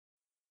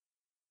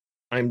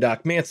I'm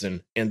Doc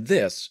Manson, and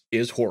this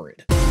is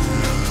Horrid.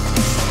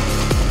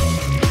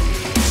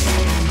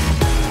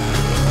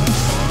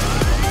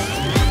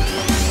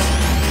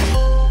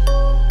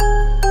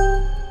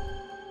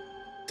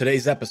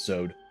 Today's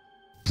episode,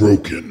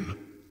 Broken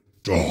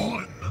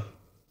Dawn.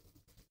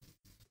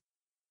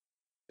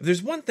 If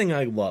there's one thing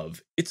I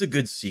love, it's a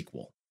good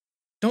sequel.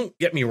 Don't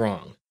get me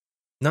wrong,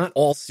 not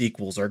all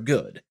sequels are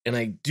good, and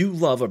I do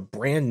love a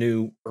brand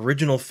new,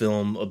 original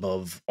film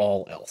above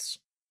all else.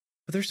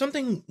 But there's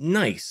something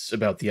nice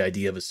about the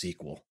idea of a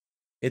sequel.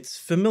 It's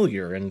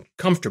familiar and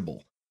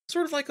comfortable,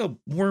 sort of like a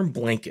warm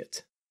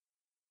blanket.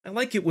 I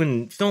like it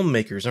when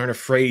filmmakers aren't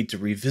afraid to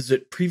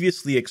revisit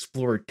previously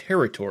explored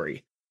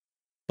territory,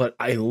 but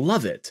I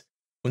love it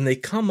when they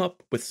come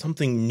up with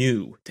something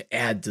new to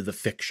add to the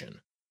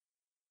fiction.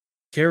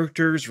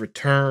 Characters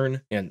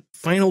return, and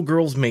final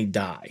girls may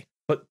die,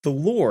 but the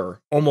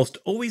lore almost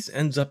always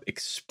ends up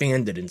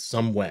expanded in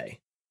some way.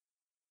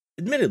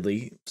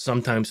 Admittedly,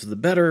 sometimes for the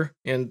better,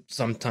 and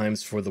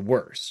sometimes for the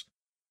worse.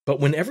 But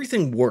when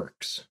everything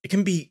works, it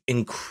can be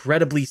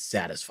incredibly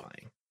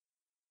satisfying.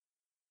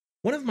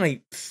 One of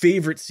my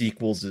favorite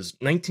sequels is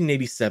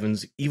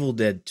 1987's Evil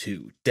Dead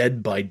 2,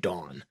 Dead by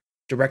Dawn,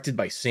 directed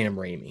by Sam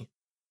Raimi.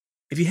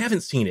 If you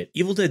haven't seen it,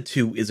 Evil Dead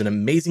 2 is an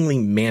amazingly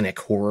manic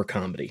horror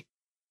comedy.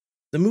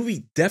 The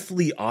movie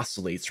definitely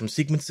oscillates from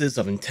sequences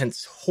of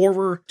intense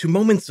horror to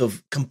moments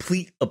of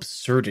complete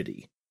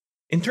absurdity.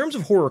 In terms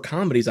of horror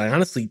comedies, I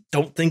honestly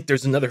don't think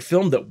there's another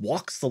film that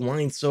walks the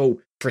line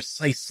so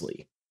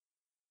precisely.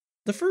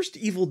 The first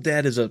Evil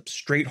Dead is a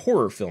straight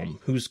horror film,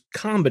 whose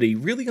comedy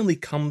really only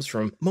comes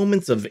from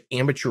moments of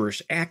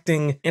amateurish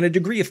acting and a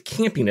degree of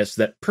campiness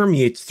that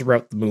permeates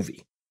throughout the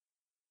movie.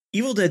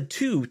 Evil Dead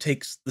 2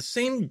 takes the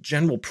same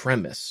general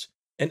premise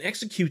and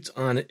executes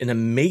on an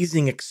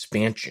amazing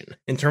expansion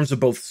in terms of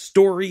both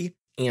story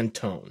and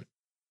tone.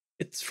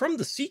 It's from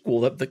the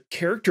sequel that the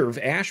character of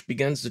Ash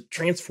begins to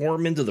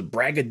transform into the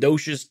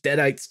braggadocious,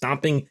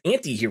 deadite-stomping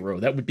anti-hero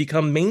that would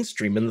become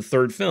mainstream in the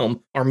third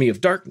film, Army of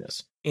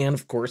Darkness, and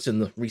of course in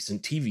the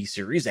recent TV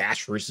series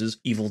Ash vs.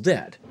 Evil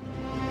Dead.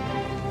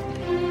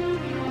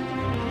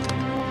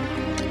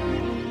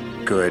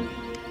 Good.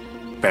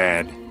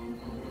 Bad.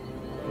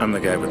 I'm the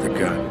guy with the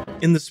gun.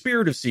 In the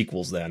spirit of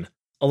sequels, then,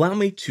 allow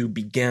me to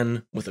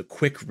begin with a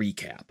quick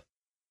recap.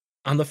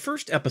 On the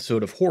first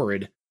episode of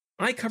Horrid,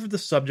 I covered the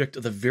subject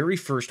of the very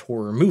first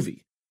horror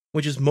movie,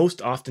 which is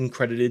most often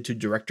credited to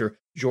director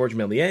Georges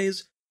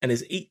Méliès and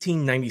his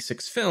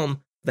 1896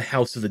 film, The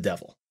House of the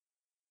Devil.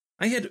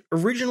 I had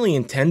originally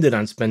intended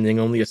on spending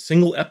only a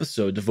single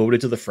episode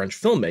devoted to the French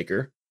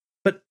filmmaker,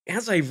 but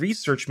as I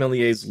researched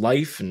Méliès'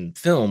 life and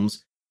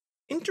films,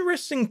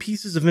 interesting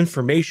pieces of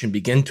information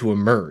began to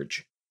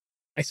emerge.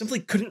 I simply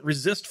couldn't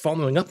resist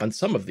following up on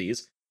some of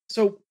these,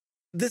 so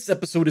this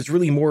episode is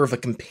really more of a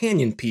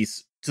companion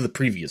piece to the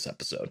previous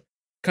episode,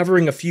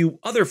 covering a few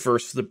other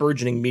firsts for the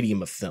burgeoning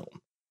medium of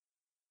film.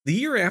 The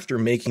year after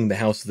making The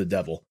House of the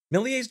Devil,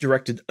 Méliès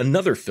directed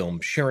another film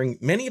sharing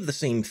many of the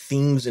same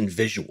themes and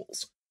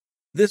visuals.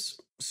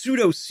 This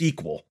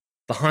pseudo-sequel,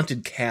 The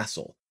Haunted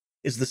Castle,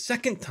 is the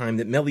second time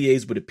that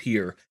Méliès would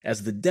appear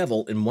as the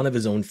devil in one of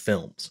his own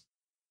films.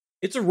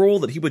 It's a role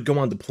that he would go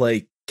on to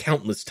play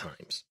countless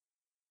times.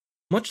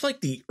 Much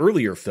like the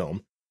earlier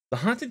film, The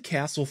Haunted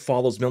Castle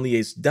follows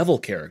Méliès' devil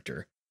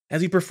character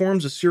as he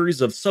performs a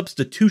series of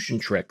substitution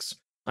tricks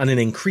on an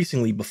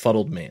increasingly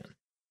befuddled man.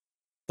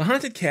 The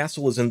Haunted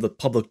Castle is in the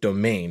public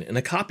domain, and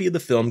a copy of the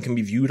film can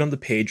be viewed on the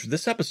page for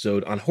this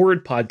episode on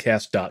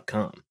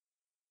horridpodcast.com.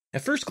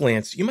 At first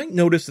glance, you might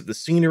notice that the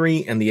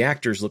scenery and the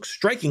actors look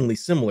strikingly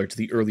similar to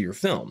the earlier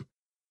film.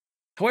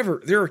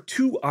 However, there are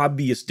two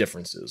obvious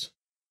differences.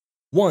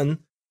 One,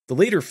 the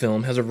later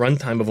film has a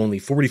runtime of only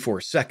 44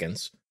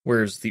 seconds,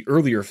 whereas the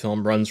earlier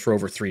film runs for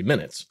over 3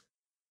 minutes.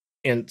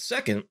 And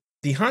second,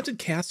 the Haunted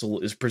Castle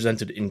is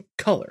presented in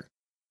color.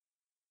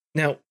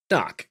 Now,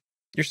 Doc,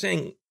 you're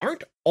saying,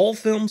 aren't all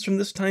films from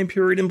this time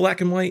period in black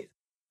and white?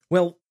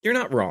 Well, you're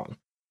not wrong.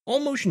 All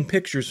motion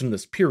pictures from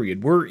this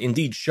period were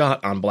indeed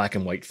shot on black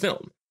and white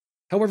film.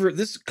 However,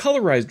 this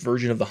colorized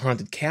version of The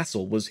Haunted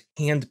Castle was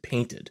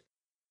hand-painted.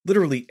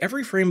 Literally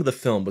every frame of the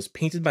film was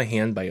painted by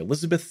hand by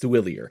Elizabeth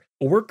Thuillier,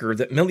 a worker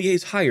that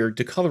Méliès hired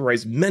to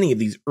colorize many of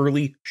these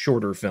early,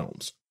 shorter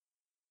films.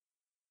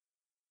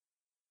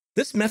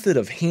 This method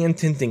of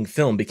hand-tinting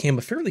film became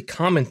a fairly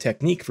common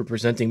technique for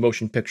presenting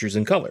motion pictures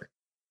in color.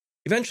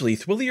 Eventually,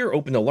 Thuillier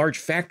opened a large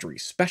factory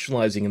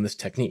specializing in this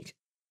technique.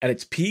 At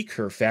its peak,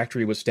 her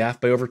factory was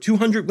staffed by over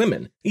 200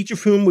 women, each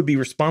of whom would be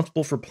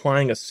responsible for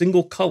applying a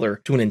single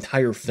color to an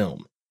entire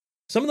film.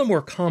 Some of the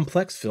more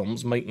complex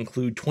films might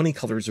include 20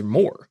 colors or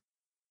more.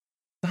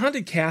 The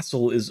Haunted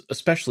Castle is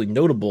especially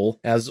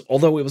notable as,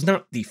 although it was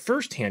not the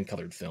first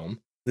hand-colored film,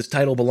 this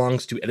title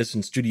belongs to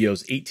Edison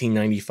Studios'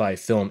 1895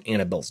 film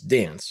Annabelle's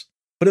Dance,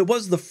 but it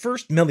was the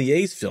first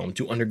Méliès film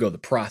to undergo the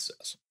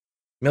process.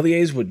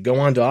 Méliès would go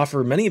on to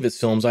offer many of his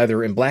films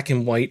either in black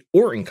and white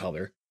or in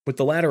color, with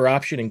the latter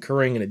option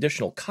incurring an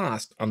additional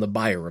cost on the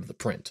buyer of the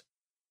print.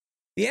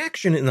 The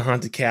action in The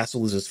Haunted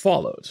Castle is as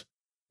follows.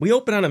 We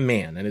open on a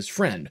man and his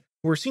friend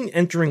who are seen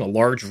entering a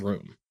large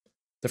room.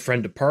 The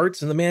friend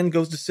departs, and the man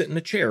goes to sit in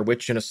a chair,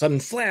 which, in a sudden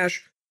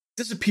flash,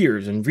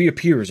 disappears and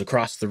reappears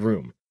across the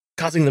room,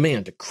 causing the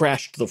man to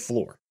crash to the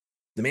floor.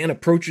 The man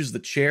approaches the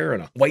chair,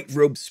 and a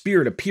white-robed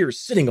spirit appears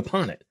sitting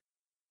upon it.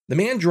 The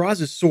man draws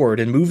his sword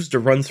and moves to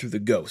run through the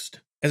ghost.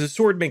 As his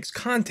sword makes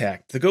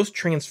contact, the ghost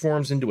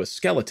transforms into a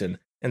skeleton,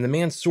 and the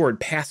man's sword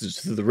passes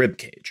through the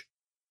ribcage.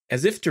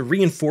 As if to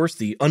reinforce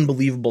the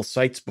unbelievable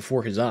sights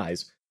before his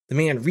eyes, the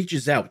man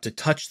reaches out to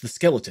touch the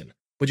skeleton,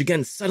 which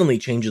again suddenly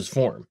changes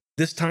form,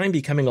 this time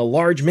becoming a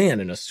large man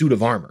in a suit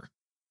of armor.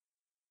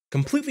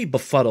 Completely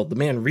befuddled, the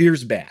man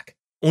rears back,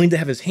 only to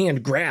have his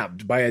hand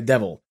grabbed by a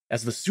devil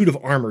as the suit of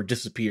armor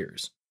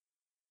disappears.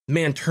 The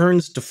man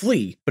turns to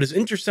flee, but is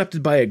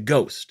intercepted by a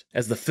ghost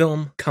as the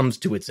film comes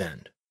to its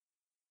end.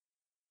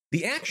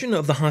 The action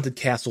of the haunted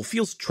castle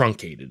feels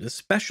truncated,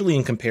 especially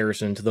in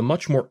comparison to the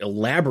much more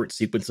elaborate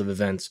sequence of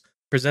events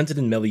presented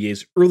in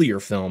Méliès' earlier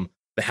film,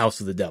 The House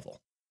of the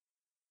Devil.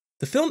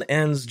 The film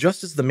ends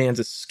just as the man's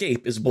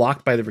escape is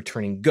blocked by the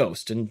returning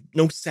ghost, and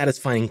no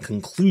satisfying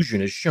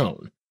conclusion is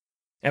shown.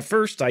 At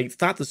first, I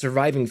thought the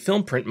surviving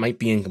film print might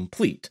be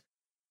incomplete.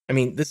 I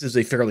mean, this is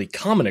a fairly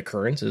common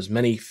occurrence, as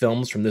many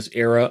films from this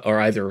era are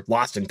either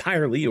lost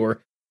entirely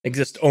or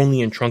exist only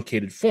in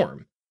truncated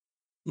form.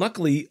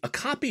 Luckily, a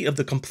copy of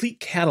the complete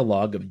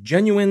catalog of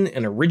genuine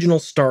and original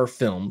Star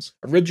films,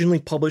 originally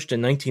published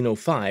in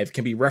 1905,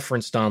 can be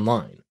referenced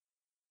online.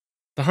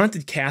 The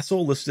Haunted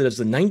Castle, listed as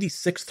the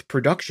 96th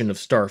production of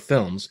Star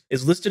films,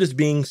 is listed as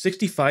being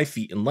 65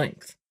 feet in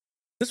length.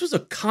 This was a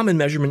common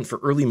measurement for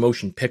early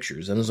motion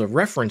pictures and is a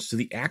reference to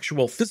the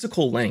actual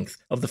physical length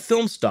of the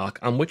film stock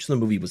on which the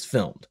movie was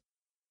filmed.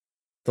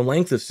 The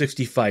length of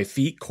 65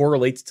 feet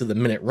correlates to the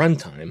minute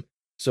runtime,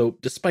 so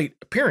despite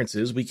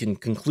appearances, we can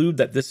conclude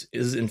that this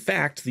is in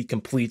fact the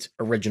complete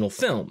original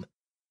film.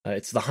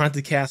 It's The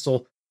Haunted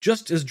Castle,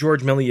 just as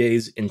Georges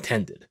Méliès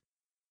intended.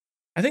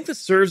 I think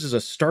this serves as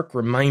a stark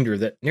reminder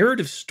that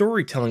narrative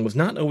storytelling was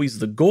not always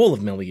the goal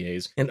of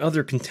Méliès and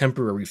other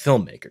contemporary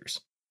filmmakers.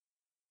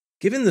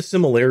 Given the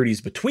similarities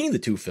between the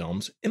two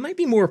films, it might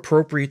be more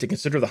appropriate to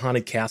consider The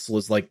Haunted Castle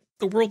as like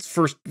the world's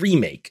first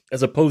remake,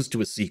 as opposed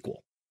to a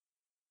sequel.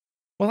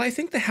 While I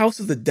think The House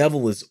of the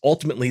Devil is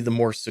ultimately the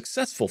more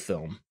successful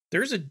film,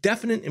 there is a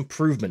definite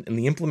improvement in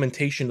the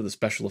implementation of the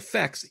special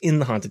effects in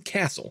The Haunted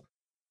Castle.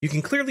 You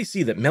can clearly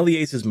see that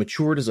Méliès has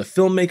matured as a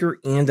filmmaker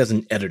and as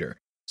an editor,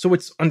 so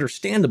it's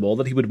understandable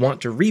that he would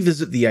want to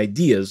revisit the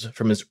ideas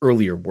from his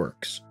earlier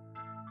works.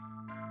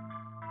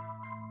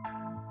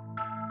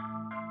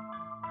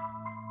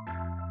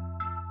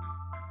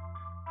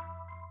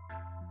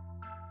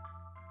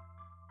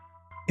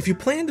 If you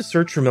plan to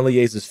search for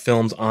Méliès'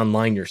 films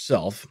online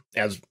yourself,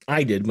 as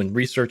I did when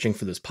researching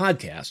for this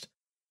podcast,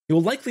 you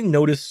will likely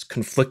notice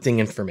conflicting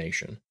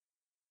information.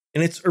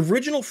 In its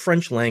original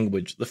French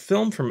language, the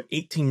film from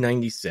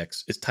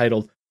 1896 is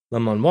titled Le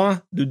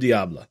Manoir du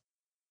Diable,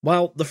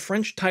 while the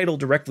French title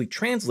directly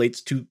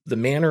translates to The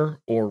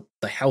Manor or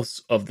The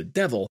House of the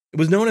Devil. It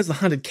was known as the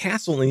Haunted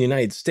Castle in the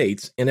United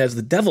States and as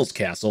the Devil's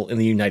Castle in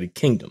the United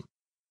Kingdom.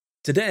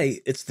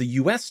 Today, it's the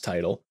US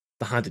title,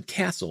 The Haunted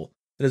Castle,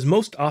 that is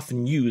most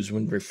often used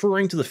when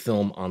referring to the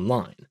film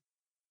online.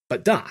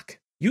 But Doc,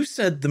 you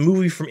said the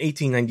movie from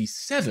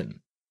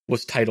 1897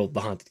 was titled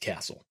The Haunted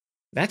Castle.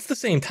 That's the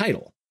same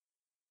title.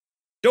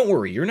 Don't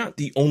worry, you're not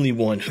the only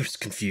one who's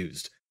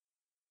confused.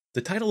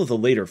 The title of the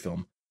later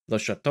film, Le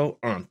Château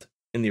Hanté,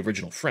 in the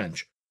original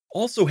French,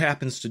 also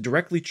happens to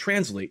directly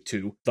translate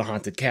to The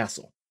Haunted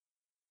Castle.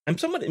 I'm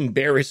somewhat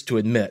embarrassed to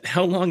admit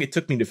how long it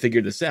took me to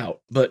figure this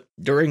out, but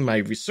during my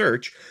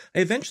research, I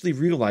eventually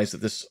realized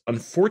that this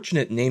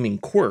unfortunate naming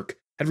quirk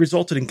had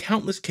resulted in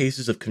countless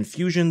cases of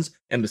confusions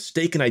and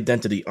mistaken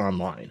identity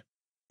online.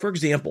 For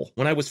example,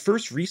 when I was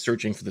first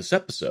researching for this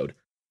episode,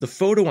 the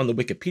photo on the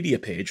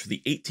Wikipedia page for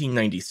the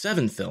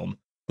 1897 film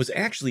was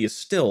actually a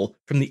still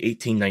from the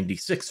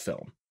 1896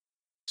 film.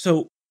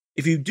 So,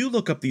 if you do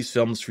look up these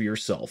films for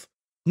yourself,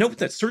 note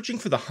that searching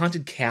for The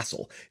Haunted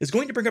Castle is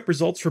going to bring up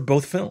results for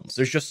both films.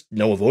 There's just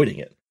no avoiding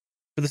it.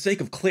 For the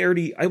sake of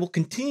clarity, I will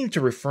continue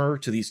to refer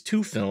to these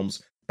two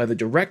films by the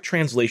direct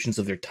translations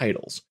of their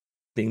titles,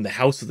 being The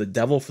House of the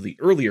Devil for the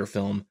earlier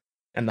film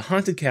and The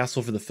Haunted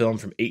Castle for the film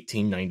from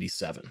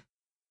 1897.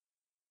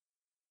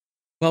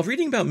 While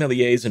reading about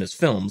Méliès and his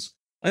films,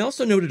 I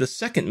also noted a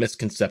second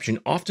misconception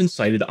often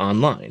cited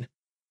online.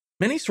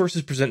 Many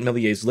sources present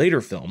Méliès' later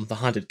film, The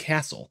Haunted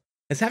Castle,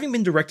 as having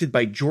been directed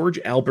by George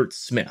Albert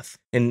Smith,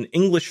 an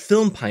English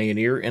film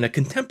pioneer and a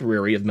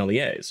contemporary of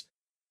Méliès.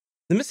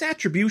 The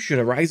misattribution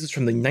arises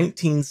from the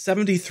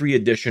 1973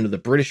 edition of the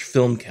British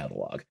Film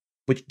Catalogue,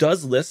 which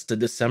does list a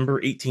December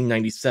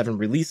 1897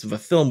 release of a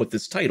film with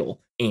this title,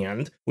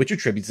 and which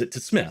attributes it to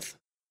Smith.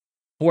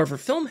 However,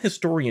 film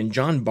historian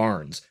John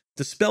Barnes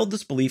dispelled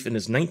this belief in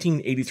his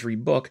 1983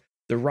 book,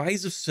 The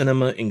Rise of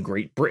Cinema in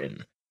Great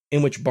Britain,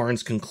 in which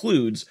Barnes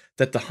concludes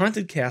that The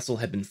Haunted Castle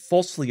had been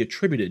falsely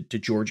attributed to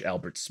George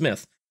Albert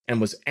Smith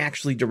and was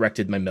actually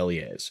directed by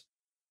Méliès.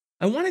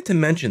 I wanted to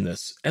mention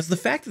this as the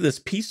fact that this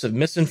piece of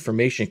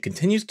misinformation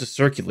continues to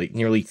circulate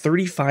nearly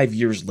 35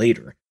 years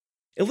later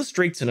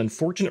illustrates an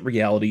unfortunate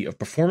reality of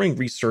performing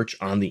research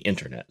on the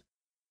internet.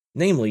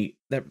 Namely,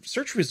 that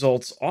search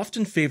results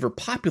often favor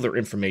popular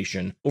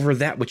information over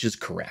that which is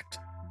correct.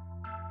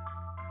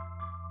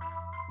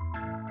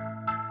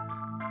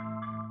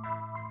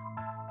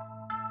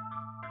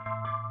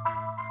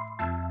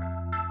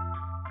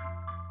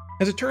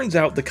 As it turns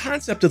out, the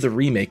concept of the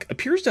remake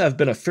appears to have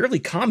been a fairly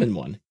common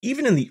one,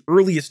 even in the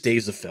earliest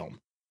days of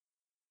film.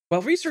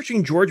 While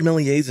researching Georges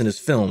Méliès and his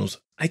films,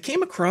 I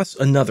came across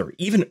another,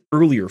 even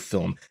earlier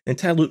film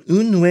entitled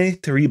Une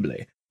Nuit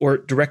Terrible, or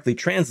directly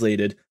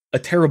translated, A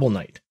Terrible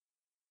Night.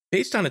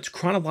 Based on its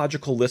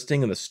chronological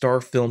listing in the Star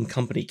Film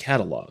Company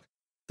catalog,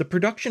 the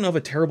production of A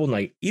Terrible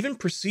Night even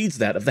precedes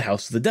that of The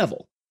House of the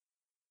Devil.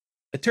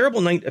 A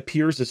Terrible Night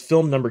appears as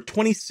film number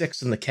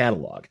 26 in the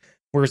catalog,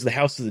 whereas The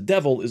House of the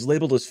Devil is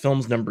labeled as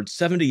films numbered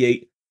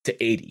 78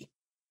 to 80.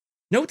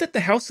 Note that The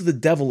House of the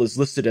Devil is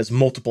listed as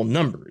multiple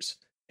numbers,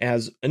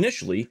 as,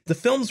 initially, the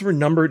films were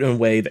numbered in a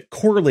way that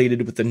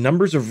correlated with the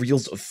numbers of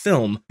reels of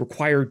film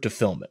required to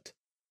film it.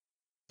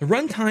 The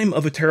runtime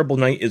of A Terrible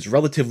Night is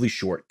relatively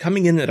short,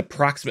 coming in at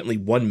approximately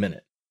 1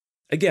 minute.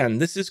 Again,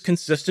 this is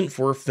consistent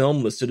for a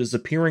film listed as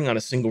appearing on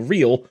a single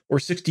reel or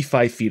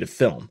 65 feet of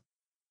film.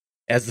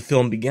 As the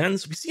film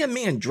begins, we see a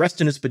man dressed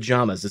in his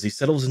pajamas as he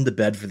settles into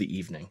bed for the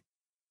evening.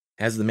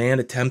 As the man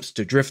attempts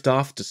to drift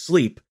off to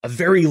sleep, a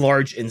very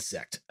large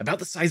insect, about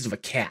the size of a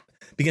cat,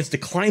 begins to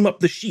climb up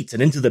the sheets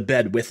and into the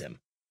bed with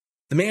him.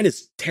 The man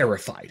is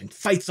terrified and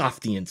fights off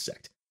the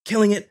insect,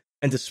 killing it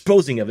and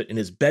disposing of it in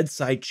his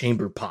bedside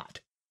chamber pot.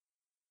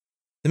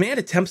 The man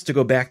attempts to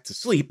go back to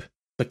sleep,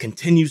 but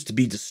continues to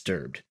be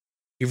disturbed.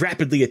 He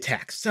rapidly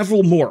attacks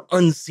several more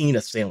unseen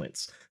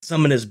assailants,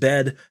 some in his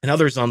bed and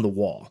others on the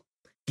wall.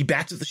 He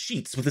bats at the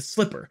sheets with his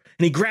slipper,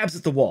 and he grabs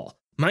at the wall,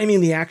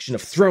 miming the action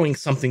of throwing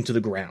something to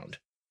the ground.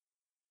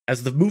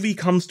 As the movie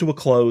comes to a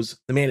close,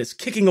 the man is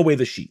kicking away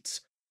the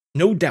sheets,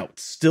 no doubt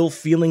still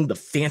feeling the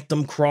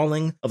phantom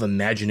crawling of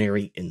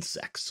imaginary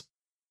insects.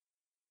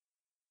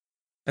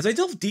 As I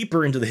delve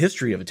deeper into the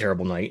history of A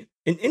Terrible Night,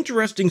 an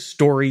interesting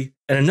story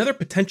and another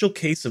potential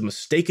case of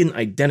mistaken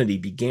identity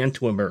began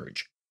to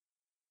emerge.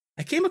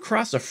 I came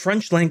across a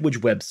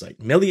French-language website,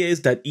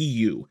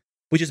 Méliès.eu,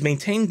 which is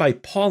maintained by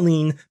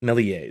Pauline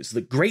Méliès,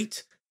 the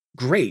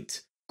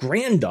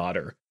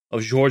great-great-granddaughter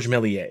of Georges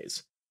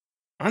Méliès.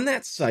 On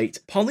that site,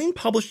 Pauline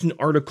published an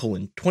article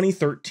in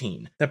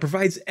 2013 that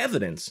provides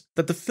evidence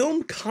that the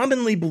film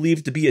commonly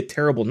believed to be A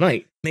Terrible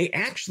Night may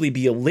actually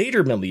be a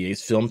later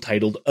Méliès film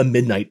titled A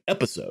Midnight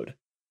Episode.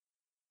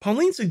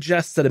 Pauline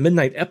suggests that A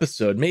Midnight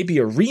Episode may be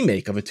a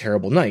remake of A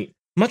Terrible Night,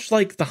 much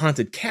like The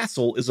Haunted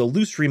Castle is a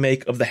loose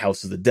remake of The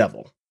House of the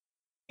Devil.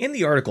 In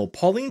the article,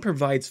 Pauline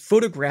provides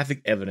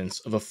photographic evidence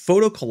of a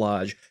photo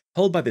collage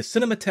held by the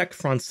Cinémathèque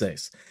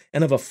Française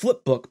and of a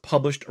flipbook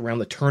published around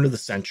the turn of the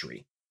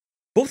century.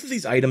 Both of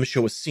these items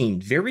show a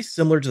scene very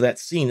similar to that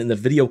scene in the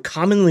video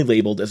commonly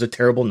labeled as A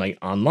Terrible Night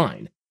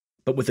online,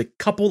 but with a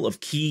couple of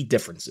key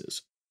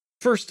differences.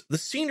 First, the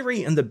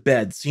scenery and the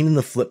bed seen in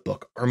the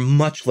flipbook are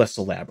much less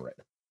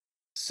elaborate.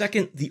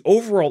 Second, the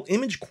overall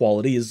image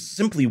quality is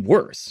simply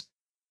worse,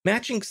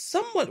 matching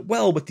somewhat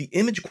well with the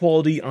image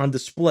quality on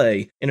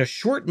display in a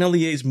short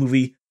Méliès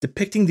movie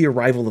depicting the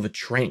arrival of a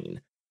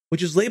train,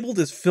 which is labeled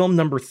as film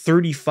number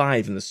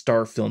 35 in the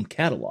Star Film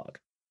catalog.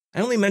 I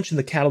only mention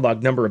the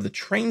catalog number of the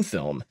train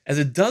film, as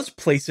it does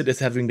place it as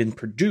having been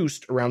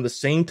produced around the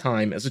same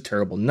time as A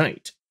Terrible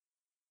Night.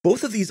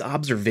 Both of these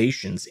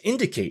observations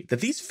indicate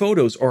that these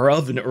photos are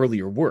of an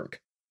earlier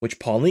work, which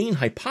Pauline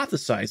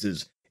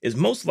hypothesizes is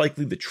most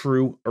likely the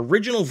true,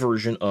 original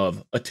version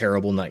of A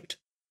Terrible Night.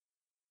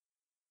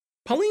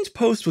 Pauline's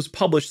post was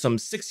published some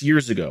 6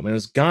 years ago and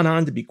has gone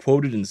on to be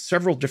quoted in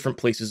several different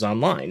places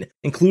online,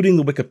 including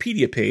the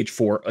Wikipedia page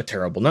for A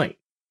Terrible Night.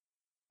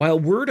 While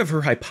word of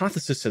her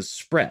hypothesis has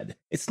spread,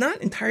 it's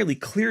not entirely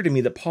clear to me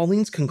that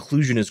Pauline's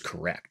conclusion is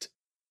correct.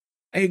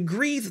 I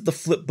agree that the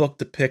flipbook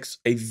depicts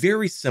a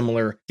very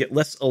similar, yet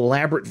less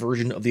elaborate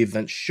version of the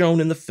events shown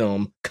in the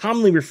film,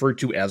 commonly referred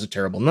to as A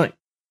Terrible Night.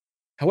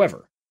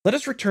 However, let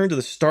us return to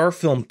the Star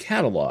Film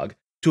catalog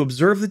to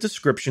observe the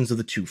descriptions of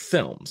the two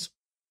films.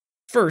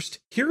 First,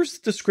 here's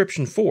the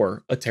description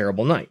for A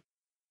Terrible Night.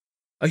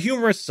 A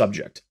humorous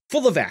subject,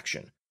 full of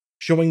action,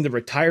 showing the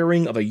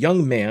retiring of a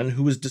young man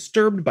who is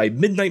disturbed by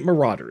midnight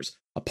marauders,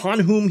 upon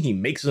whom he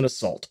makes an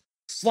assault,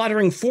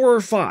 slaughtering 4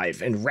 or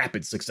 5 in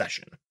rapid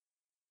succession.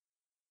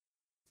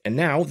 And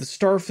now, the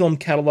Star Film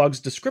catalog's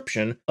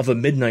description of A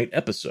Midnight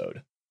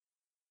Episode.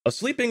 A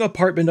sleeping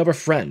apartment of a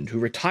friend who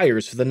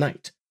retires for the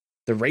night.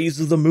 The rays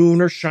of the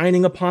moon are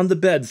shining upon the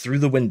bed through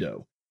the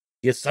window.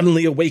 He is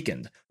suddenly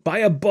awakened by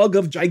a bug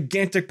of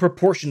gigantic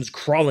proportions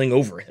crawling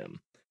over him.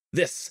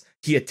 This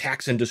he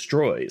attacks and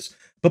destroys,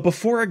 but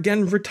before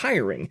again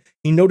retiring,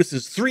 he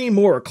notices 3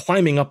 more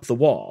climbing up the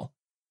wall.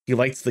 He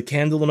lights the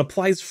candle and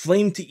applies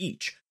flame to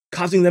each,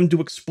 causing them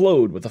to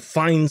explode with a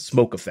fine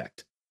smoke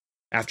effect.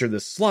 After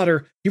this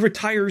slaughter, he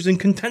retires in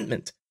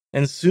contentment,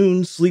 and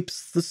soon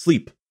sleeps the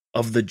sleep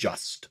of the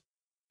just.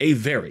 A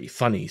very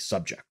funny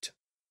subject.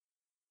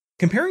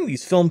 Comparing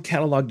these film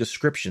catalog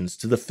descriptions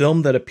to the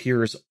film that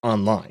appears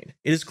online,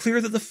 it is clear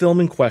that the film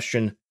in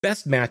question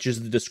best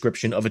matches the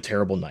description of A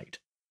Terrible Night.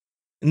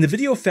 In the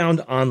video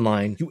found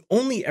online, you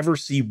only ever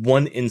see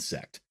one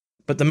insect,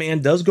 but the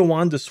man does go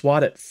on to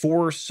swat at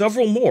 4 or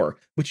several more,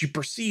 which he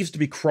perceives to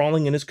be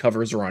crawling in his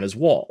covers or on his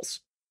walls.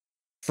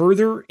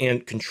 Further,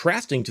 and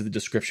contrasting to the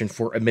description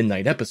for A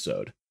Midnight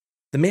Episode,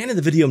 the man in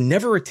the video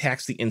never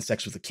attacks the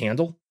insects with a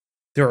candle,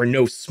 there are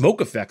no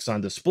smoke effects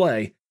on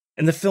display,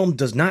 and the film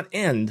does not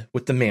end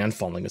with the man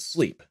falling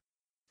asleep.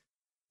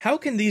 How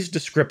can these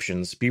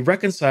descriptions be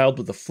reconciled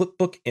with the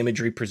flipbook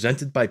imagery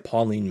presented by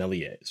Pauline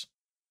Méliès?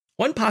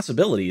 One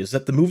possibility is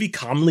that the movie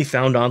commonly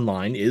found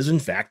online is in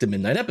fact A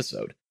Midnight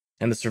Episode,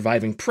 and the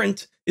surviving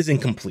print is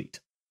incomplete.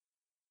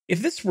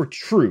 If this were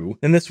true,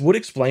 then this would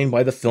explain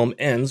why the film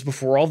ends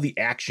before all the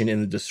action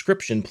in the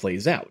description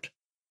plays out.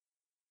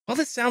 While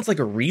this sounds like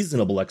a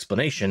reasonable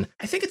explanation,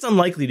 I think it's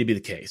unlikely to be the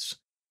case.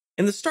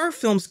 In the Star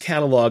Films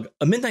catalog,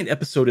 A Midnight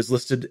Episode is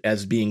listed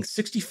as being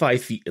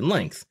 65 feet in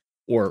length,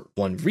 or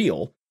 1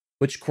 reel,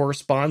 which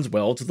corresponds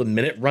well to the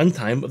minute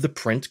runtime of the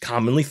print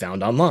commonly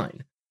found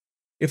online.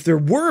 If there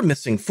were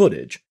missing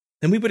footage,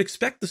 then we would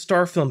expect the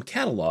Star Film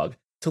catalog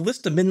to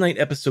list A Midnight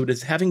Episode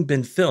as having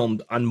been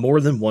filmed on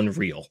more than 1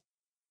 reel.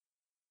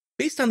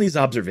 Based on these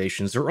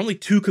observations, there are only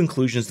 2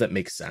 conclusions that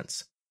make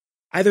sense.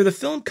 Either the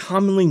film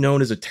commonly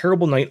known as A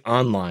Terrible Night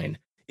online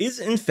is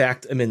in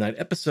fact A Midnight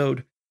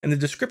Episode, and the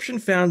description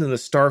found in the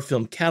Star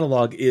Film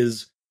catalog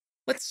is,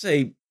 let's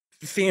say,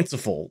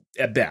 fanciful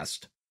at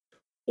best.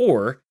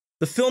 Or,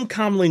 the film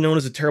commonly known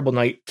as A Terrible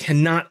Night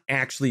cannot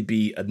actually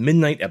be A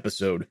Midnight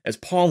Episode, as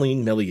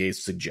Pauline Méliès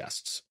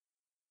suggests.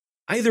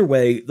 Either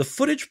way, the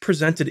footage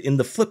presented in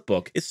the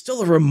flipbook is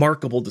still a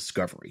remarkable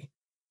discovery,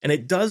 and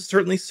it does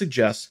certainly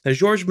suggest that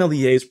Georges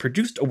Méliès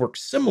produced a work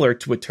similar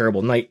to A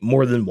Terrible Night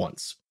more than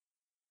once.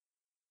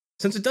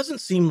 Since it doesn't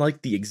seem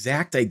like the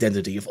exact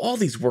identity of all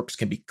these works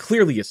can be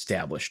clearly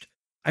established,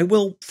 I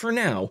will, for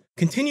now,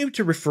 continue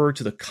to refer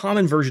to the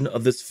common version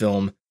of this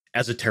film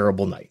as A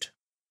Terrible Night.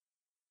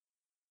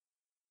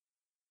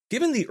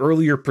 Given the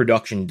earlier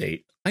production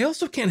date, I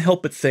also can't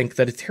help but think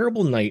that A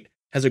Terrible Night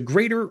has a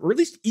greater, or at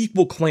least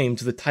equal claim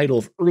to the title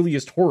of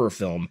earliest horror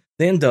film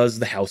than does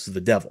The House of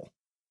the Devil.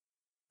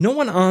 No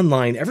one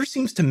online ever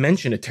seems to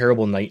mention A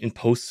Terrible Night in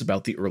posts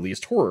about the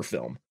earliest horror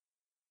film,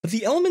 but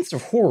the elements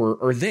of horror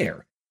are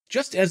there,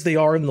 just as they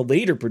are in the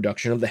later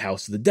production of The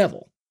House of the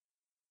Devil.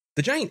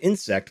 The giant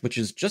insect, which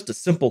is just a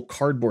simple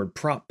cardboard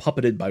prop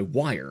puppeted by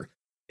wire,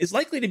 is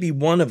likely to be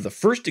one of the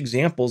first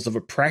examples of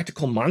a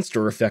practical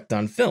monster effect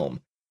on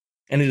film,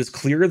 and it is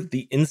clear that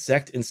the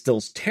insect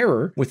instills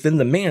terror within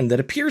the man that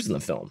appears in the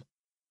film.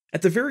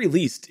 At the very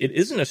least, it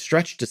isn't a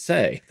stretch to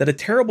say that A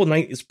Terrible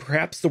Night is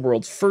perhaps the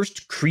world's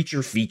first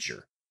creature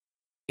feature.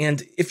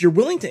 And if you're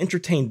willing to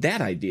entertain that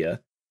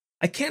idea,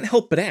 I can't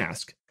help but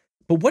ask,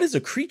 but what is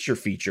a creature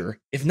feature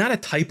if not a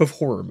type of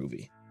horror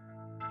movie?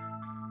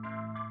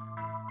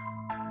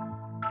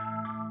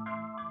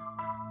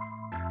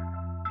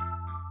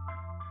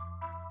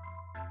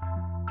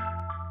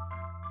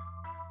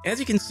 As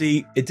you can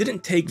see, it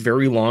didn't take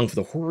very long for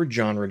the horror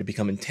genre to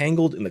become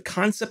entangled in the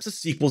concepts of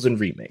sequels and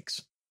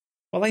remakes.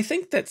 While I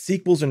think that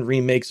sequels and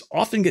remakes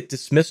often get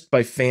dismissed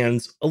by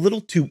fans a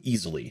little too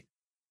easily,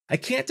 I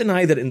can't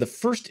deny that in the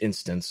first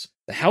instance,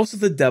 The House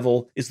of the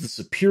Devil is the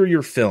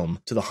superior film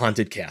to The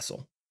Haunted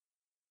Castle.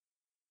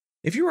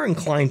 If you are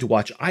inclined to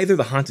watch either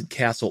The Haunted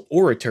Castle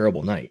or A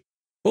Terrible Night,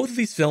 both of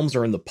these films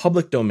are in the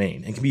public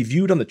domain and can be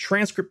viewed on the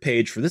transcript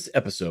page for this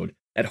episode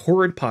at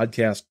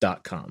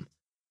horridpodcast.com.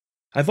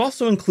 I've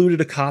also included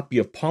a copy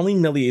of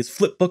Pauline Méliès'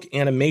 flipbook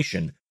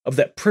animation of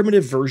that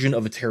primitive version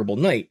of A Terrible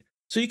Night,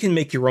 so you can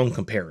make your own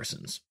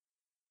comparisons.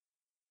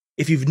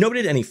 If you've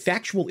noted any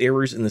factual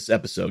errors in this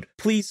episode,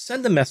 please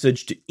send a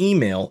message to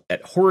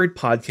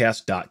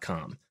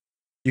email@horridpodcast.com.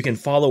 You can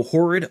follow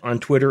Horrid on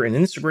Twitter and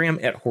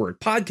Instagram at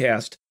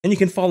horridpodcast, and you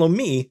can follow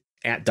me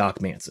at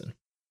Doc Manson.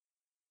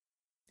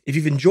 If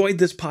you've enjoyed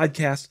this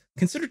podcast,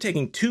 consider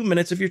taking 2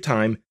 minutes of your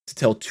time to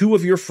tell 2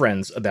 of your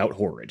friends about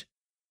Horrid.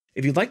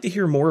 If you'd like to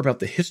hear more about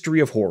the history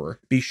of horror,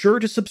 be sure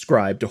to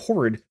subscribe to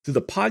Horrid through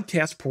the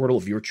podcast portal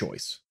of your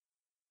choice.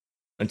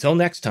 Until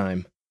next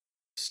time,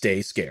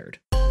 stay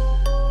scared.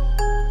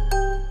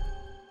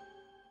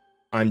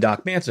 I'm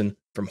Doc Manson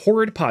from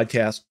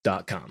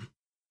horridpodcast.com.